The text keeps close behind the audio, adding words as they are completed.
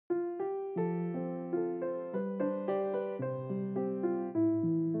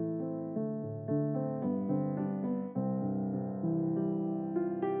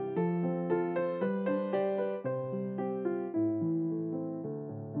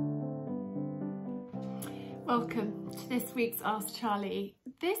Welcome to this week's Ask Charlie.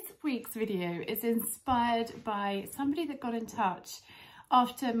 This week's video is inspired by somebody that got in touch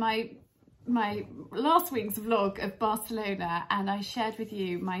after my last week's vlog of Barcelona, and I shared with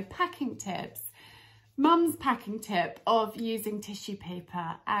you my packing tips, mum's packing tip of using tissue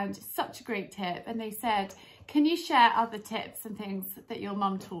paper, and such a great tip. And they said, can you share other tips and things that your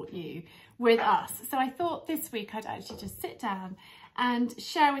mum taught you with us? So I thought this week I'd actually just sit down and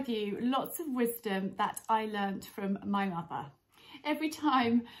share with you lots of wisdom that I learnt from my mother. Every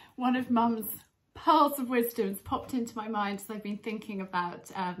time one of mum's pearls of wisdom has popped into my mind as I've been thinking about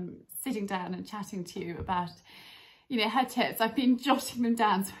sitting down and chatting to you about, her tips, I've been jotting them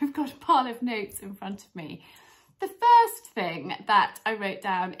down. So I've got a pile of notes in front of me. The first thing that I wrote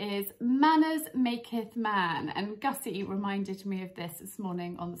down is manners maketh man. And Gussie reminded me of this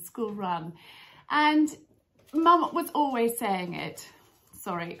morning on the school run. And Mum was always saying it.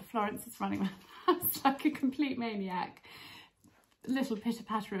 Sorry, Florence is running around the house like a complete maniac. Little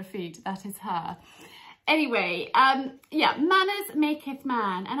pitter-patter of feet, that is her. Anyway, manners maketh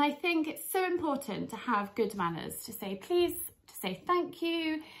man. And I think it's so important to have good manners, to say please, to say thank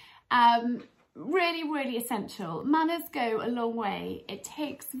you. Really, really essential. Manners go a long way. It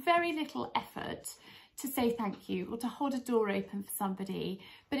takes very little effort to say thank you or to hold a door open for somebody,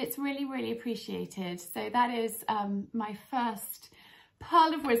 but it's really, really appreciated. So that is my first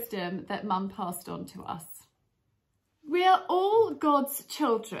pearl of wisdom that Mum passed on to us. We are all God's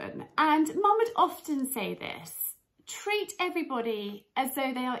children, and Mum would often say this: treat everybody as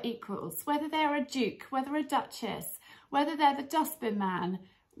though they are equals, whether they're a duke, whether a duchess, whether they're the dustbin man.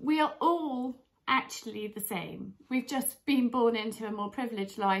 We are all actually the same. We've just been born into a more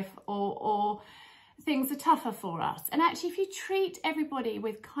privileged life, or things are tougher for us. And actually, if you treat everybody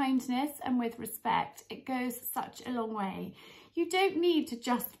with kindness and with respect, it goes such a long way. You don't need to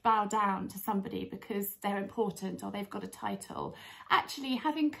just bow down to somebody because they're important or they've got a title. Actually,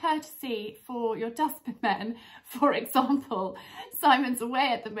 having courtesy for your dustbin men, for example, Simon's away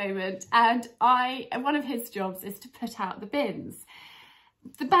at the moment, and one of his jobs is to put out the bins.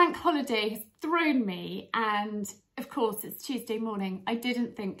 The bank holiday has thrown me, and of course it's Tuesday morning. I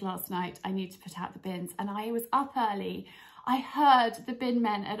didn't think last night I need to put out the bins, and I was up early. I heard the bin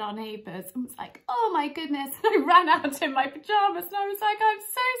men at our neighbours and was like, oh my goodness. And I ran out in my pyjamas and I was like, I'm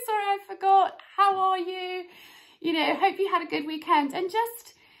so sorry, I forgot. How are you? Hope you had a good weekend. And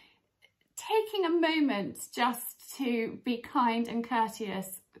just taking a moment just to be kind and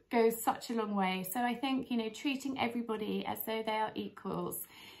courteous goes such a long way. So I think, treating everybody as though they are equals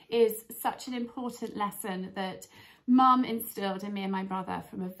is such an important lesson that Mum instilled in me and my brother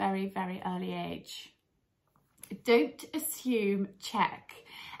from a very, very early age. Don't assume, check.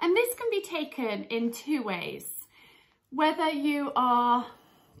 And this can be taken in two ways. Whether you are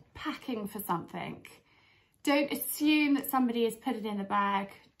packing for something, don't assume that somebody has put it in a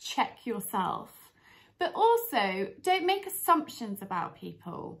bag, check yourself. But also, don't make assumptions about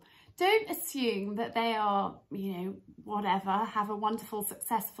people. Don't assume that they are, whatever, have a wonderful,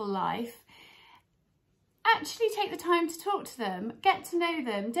 successful life. Actually take the time to talk to them, get to know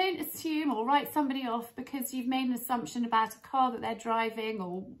them. Don't assume or write somebody off because you've made an assumption about a car that they're driving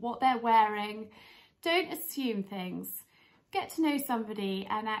or what they're wearing. Don't assume things. Get to know somebody,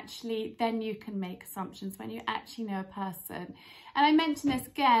 and actually then you can make assumptions when you actually know a person. And I mentioned this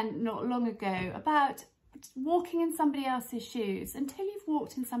again not long ago about walking in somebody else's shoes. Until you've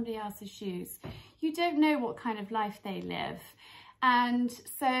walked in somebody else's shoes, you don't know what kind of life they live. And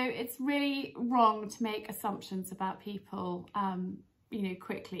so it's really wrong to make assumptions about people,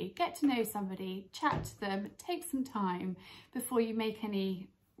 quickly. Get to know somebody, chat to them, take some time before you make any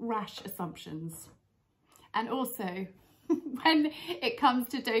rash assumptions. And also, when it comes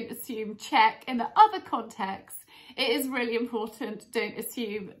to don't assume, check, in the other context, it is really important, don't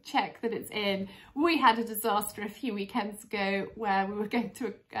assume, check that it's in. We had a disaster a few weekends ago where we were going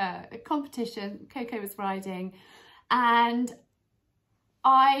to a competition, Coco was riding, and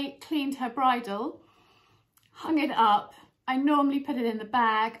I cleaned her bridle, hung it up. I normally put it in the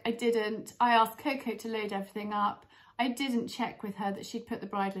bag. I didn't. I asked Coco to load everything up. I didn't check with her that she'd put the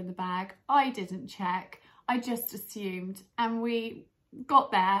bridle in the bag. I didn't check. I just assumed. And we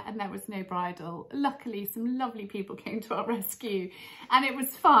got there and there was no bridle. Luckily, some lovely people came to our rescue and it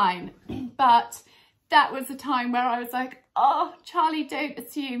was fine. But that was a time where I was like, oh, Charlie, don't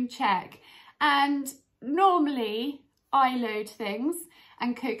assume, check. And normally I load things,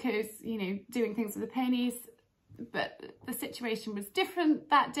 and Coco's, doing things with the ponies, but the situation was different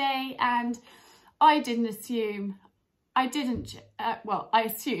that day, and I didn't assume, I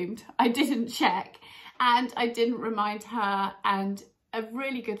assumed I didn't check, and I didn't remind her, and a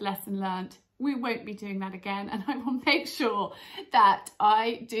really good lesson learned: we won't be doing that again, and I will make sure that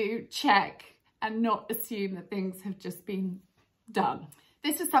I do check and not assume that things have just been done.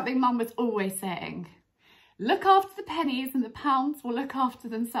 This is something Mum was always saying. Look after the pennies and the pounds will look after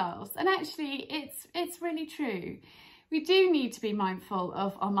themselves. And actually it's really true. We do need to be mindful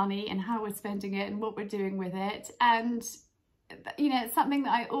of our money and how we're spending it and what we're doing with it. And you know, it's something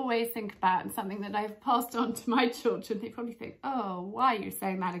that I always think about and something that I've passed on to my children. They probably think, oh, why are you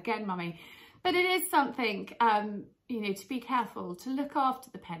saying that again, Mummy? But it is something, you know, to be careful, to look after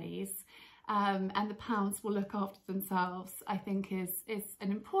the pennies, and the pounds will look after themselves, I think is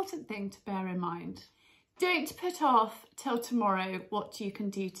an important thing to bear in mind. Don't put off till tomorrow what you can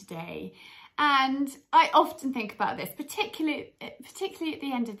do today. And I often think about this, particularly at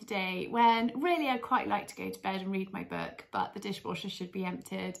the end of the day, when really I'd quite like to go to bed and read my book, but the dishwasher should be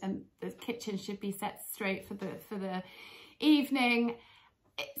emptied and the kitchen should be set straight for the evening.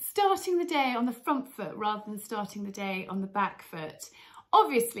 Starting the day on the front foot rather than starting the day on the back foot.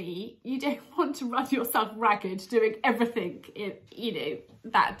 Obviously, you don't want to run yourself ragged doing everything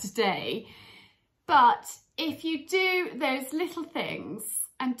that day. But if you do those little things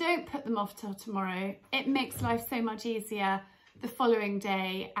and don't put them off till tomorrow, it makes life so much easier the following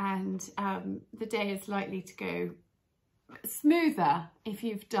day, and the day is likely to go smoother if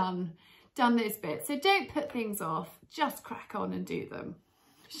you've done those bits. So don't put things off, just crack on and do them.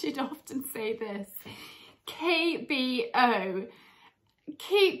 She'd often say this, KBO,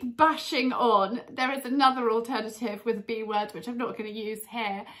 keep bashing on. There is another alternative with a B word, which I'm not going to use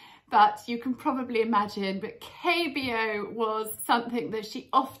here, but you can probably imagine. But KBO was something that she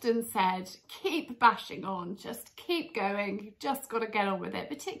often said, keep bashing on, just keep going. You've just got to get on with it.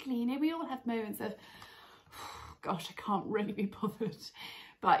 Particularly, you know, we all have moments of, oh, gosh, I can't really be bothered,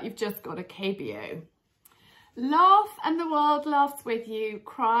 but you've just got a KBO. Laugh and the world laughs with you,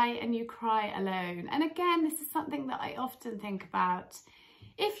 cry and you cry alone. And again, this is something that I often think about.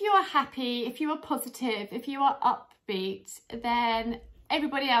 If you are happy, if you are positive, if you are upbeat, then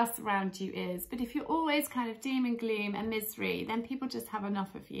everybody else around you is. But if you're always kind of doom and gloom and misery, then people just have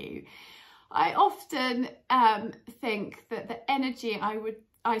enough of you. I often think that the energy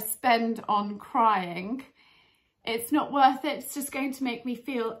I spend on crying, it's not worth it. It's just going to make me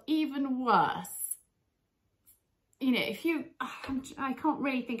feel even worse. You know, I can't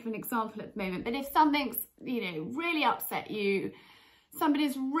really think of an example at the moment, but if something's, you know, really upset you,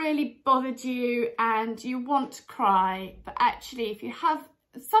 somebody's really bothered you and you want to cry, but actually if you have,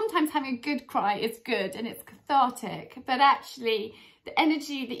 sometimes having a good cry is good and it's cathartic, but actually the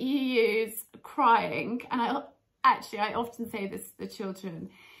energy that you use crying, and I often say this to the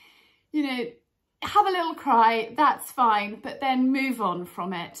children, you know, have a little cry, that's fine, but then move on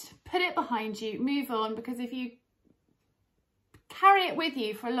from it. Put it behind you, move on, because if you carry it with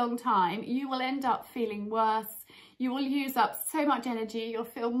you for a long time, you will end up feeling worse. You will use up so much energy, you'll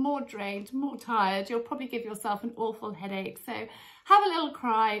feel more drained, more tired, you'll probably give yourself an awful headache. So have a little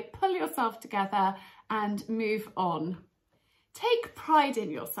cry, pull yourself together and move on. Take pride in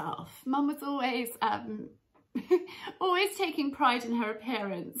yourself. Mum was always always taking pride in her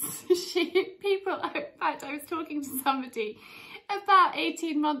appearance. In fact, I was talking to somebody about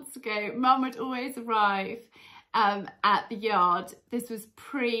 18 months ago. Mum would always arrive at the yard. This was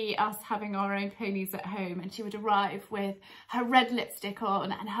pre us having our own ponies at home, and she would arrive with her red lipstick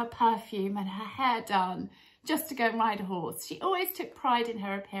on and her perfume and her hair done just to go and ride a horse. She always took pride in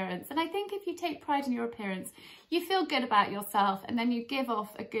her appearance, and I think if you take pride in your appearance, you feel good about yourself, and then you give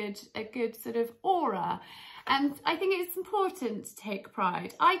off a good sort of aura. And I think it's important to take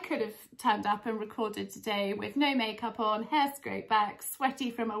pride. I could have turned up and recorded today with no makeup on, hair scraped back,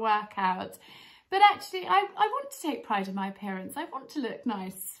 sweaty from a workout. But actually, I want to take pride in my appearance. I want to look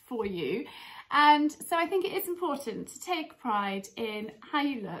nice for you. And so I think it is important to take pride in how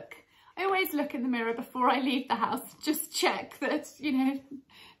you look. I always look in the mirror before I leave the house, just check that, you know,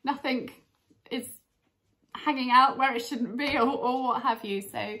 nothing is hanging out where it shouldn't be or what have you.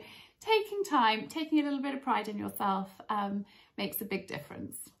 So taking time, taking a little bit of pride in yourself makes a big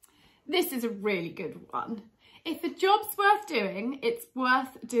difference. This is a really good one. If a job's worth doing, it's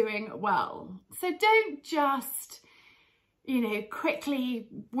worth doing well. So don't just, you know, quickly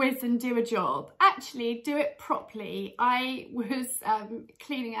whiz and do a job. Actually, do it properly. I was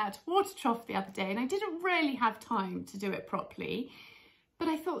cleaning out a water trough the other day and I didn't really have time to do it properly. But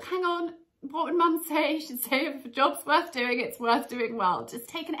I thought, hang on, what would Mum say? She'd say if a job's worth doing, it's worth doing well. Just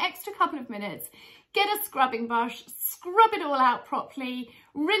take an extra couple of minutes, get a scrubbing brush, scrub it all out properly,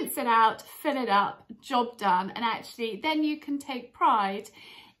 rinse it out, fill it up, job done. And actually then you can take pride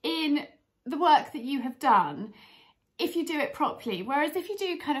in the work that you have done. if you do it properly. Whereas if you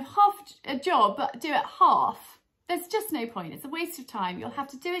do kind of half a job, but do it half, there's just no point. It's a waste of time. You'll have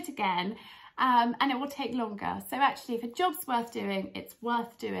to do it again, and it will take longer. So actually, if a job's worth doing, it's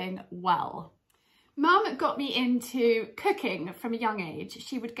worth doing well. Mum got me into cooking from a young age.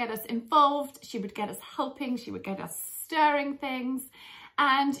 She would get us involved, she would get us helping, she would get us stirring things,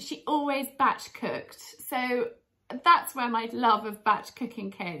 and she always batch cooked. So that's where my love of batch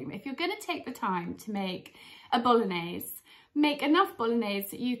cooking came. If you're going to take the time to make a bolognese, make enough bolognese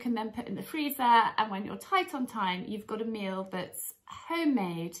that you can then put in the freezer, and when you're tight on time, you've got a meal that's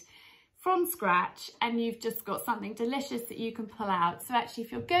homemade from scratch, and you've just got something delicious that you can pull out. So actually,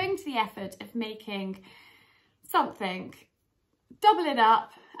 if you're going to the effort of making something, double it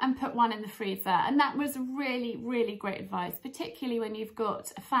up and put one in the freezer. And that was really, really great advice, particularly when you've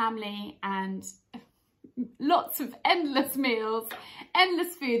got a family and lots of endless meals,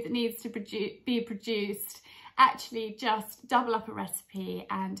 endless food that needs to be produced. Actually, just double up a recipe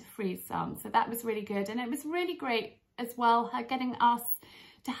and freeze some. So that was really good. And it was really great as well, her getting us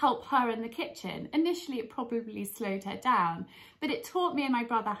to help her in the kitchen. Initially, it probably slowed her down, but it taught me and my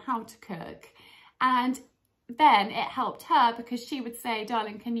brother how to cook. And then it helped her because she would say,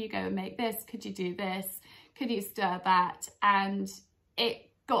 darling, can you go and make this? Could you do this? Could you stir that? And it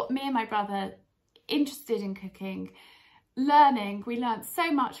got me and my brother interested in cooking, learning. We learned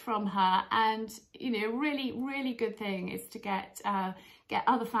so much from her. And, you know, really, really good thing is to get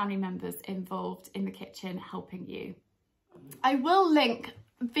other family members involved in the kitchen helping you. I will link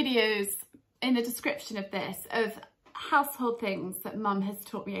videos in the description of this of household things that Mum has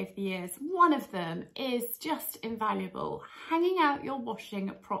taught me over the years. One of them is just invaluable: hanging out your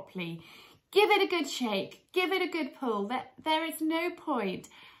washing properly. Give it a good shake, give it a good pull. There is no point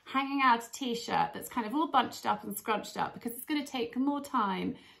hanging out a t-shirt that's kind of all bunched up and scrunched up, because it's going to take more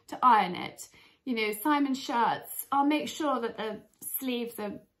time to iron it. You know, Simon's shirts, I'll make sure that the sleeves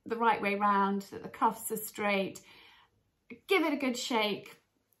are the right way round, that the cuffs are straight. Give it a good shake,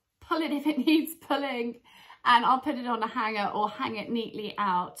 pull it if it needs pulling, and I'll put it on a hanger or hang it neatly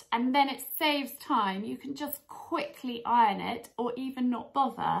out. And then it saves time. You can just quickly iron it, or even not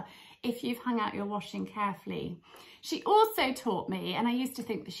bother if you've hung out your washing carefully. She also taught me, and I used to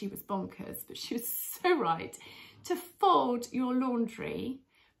think that she was bonkers, but she was so right, to fold your laundry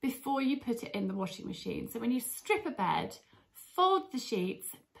before you put it in the washing machine. So when you strip a bed, fold the sheets,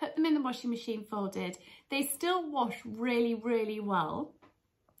 put them in the washing machine folded. They still wash really, really well,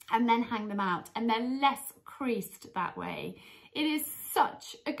 and then hang them out, and they're less creased that way. It is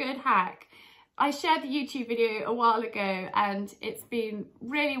such a good hack. I shared the YouTube video a while ago and it's been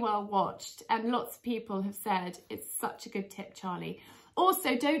really well watched, and lots of people have said it's such a good tip, Charlie.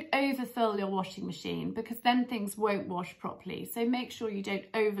 Also, don't overfill your washing machine, because then things won't wash properly. So make sure you don't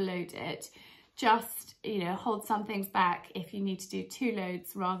overload it. Just, you know, hold some things back if you need to do 2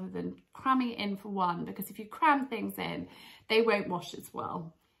 loads rather than cramming it in for 1, because if you cram things in, they won't wash as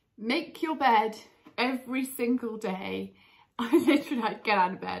well. Make your bed every single day. I get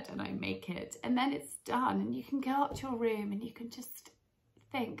out of bed and I make it, and then it's done, and you can go up to your room and you can just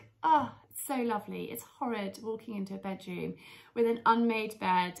think, oh, it's so lovely. It's horrid walking into a bedroom with an unmade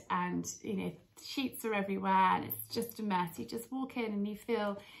bed and, you know, sheets are everywhere and it's just a mess. You just walk in and you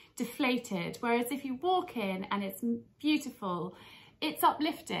feel deflated. Whereas if you walk in and it's beautiful, it's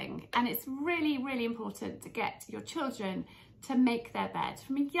uplifting. And it's really, really important to get your children to make their bed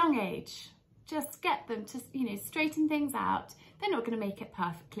from a young age. Just get them to, you know, straighten things out. They're not going to make it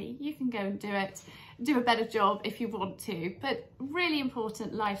perfectly. You can go and do it, do a better job if you want to, but really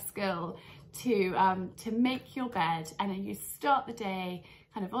important life skill to make your bed, and then you start the day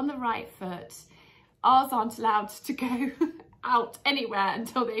kind of on the right foot. Ours aren't allowed to go out anywhere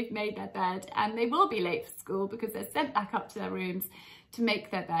until they've made their bed, and they will be late for school because they're sent back up to their rooms to make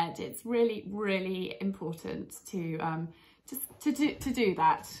their bed. It's really, really important to do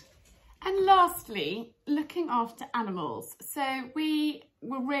that. And lastly, looking after animals. So we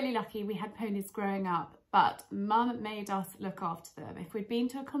were really lucky, we had ponies growing up, but Mum made us look after them. If we'd been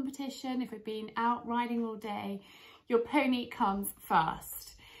to a competition, if we'd been out riding all day, your pony comes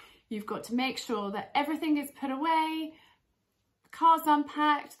first. You've got to make sure that everything is put away, the car's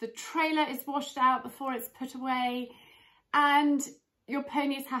unpacked, the trailer is washed out before it's put away, and your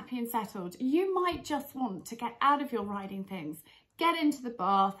pony is happy and settled. You might just want to get out of your riding things, get into the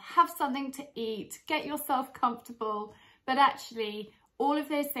bath, have something to eat, get yourself comfortable, but actually all of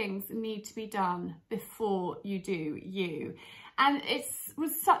those things need to be done before you do you. And it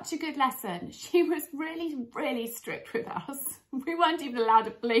was such a good lesson. She was really, really strict with us. We weren't even allowed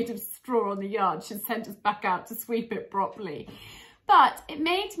a blade of straw on the yard. She sent us back out to sweep it properly. But it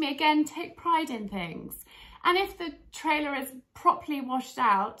made me, again, take pride in things. And if the trailer is properly washed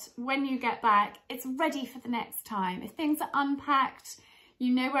out, when you get back, it's ready for the next time. If things are unpacked,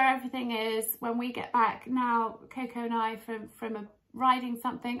 you know where everything is. When we get back now, Coco and I, from riding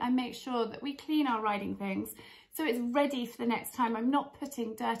something, I make sure that we clean our riding things so it's ready for the next time. I'm not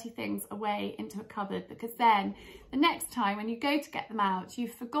putting dirty things away into a cupboard, because then the next time when you go to get them out,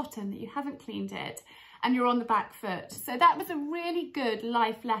 you've forgotten that you haven't cleaned it and you're on the back foot. So that was a really good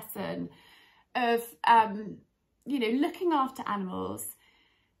life lesson of, you know, looking after animals,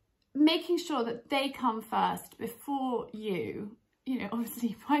 making sure that they come first before you. You know, obviously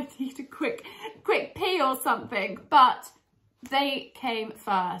you might need a quick pee or something, but they came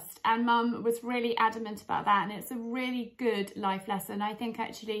first, and Mum was really adamant about that, and it's a really good life lesson. I think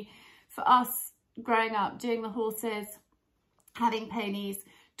actually for us growing up, doing the horses, having ponies,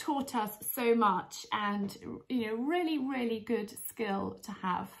 taught us so much, and you know, really good skill to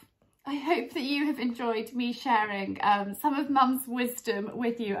have. I hope that you have enjoyed me sharing some of Mum's wisdom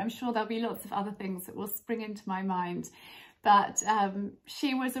with you. I'm sure there'll be lots of other things that will spring into my mind, but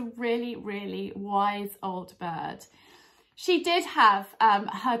she was a really wise old bird. She did have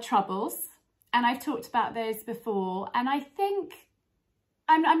her troubles, and I've talked about those before, and I think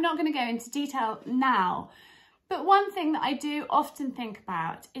I'm not going to go into detail now, but one thing that I do often think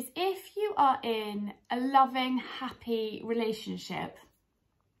about is if you are in a loving, happy relationship,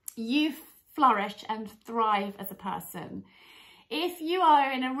 you flourish and thrive as a person. If you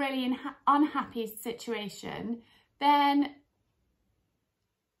are in a really unhappy situation, then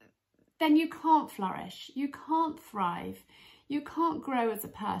you can't flourish, you can't thrive, you can't grow as a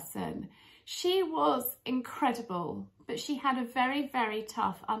person. She was incredible, but she had a very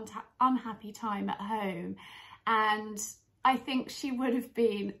tough, unhappy time at home. And I think she would have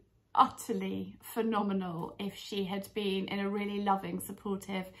been utterly phenomenal if she had been in a really loving,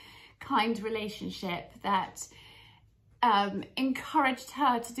 supportive, kind relationship that encouraged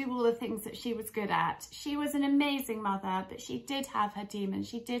her to do all the things that she was good at. She was an amazing mother, but she did have her demons,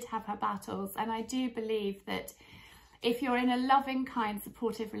 she did have her battles, and I do believe that if you're in a loving, kind,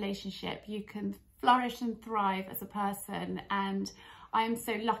 supportive relationship, you can flourish and thrive as a person. And I am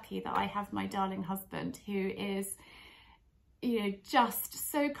so lucky that I have my darling husband, who is, you know,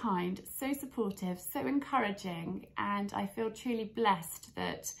 just so kind, so supportive, so encouraging, and I feel truly blessed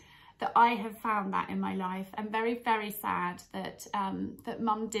that I have found that in my life. I'm very sad that that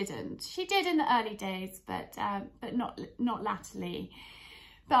Mum didn't. She did in the early days, but not latterly.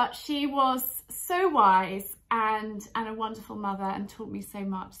 But she was so wise and a wonderful mother, and taught me so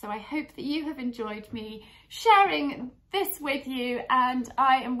much. So I hope that you have enjoyed me sharing this with you, and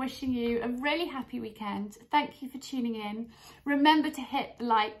I am wishing you a really happy weekend. Thank you for tuning in. Remember to hit the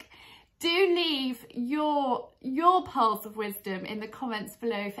like. Do leave your pearls of wisdom in the comments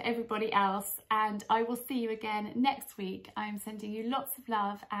below for everybody else, and I will see you again next week. I am sending you lots of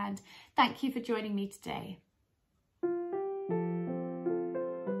love, and thank you for joining me today.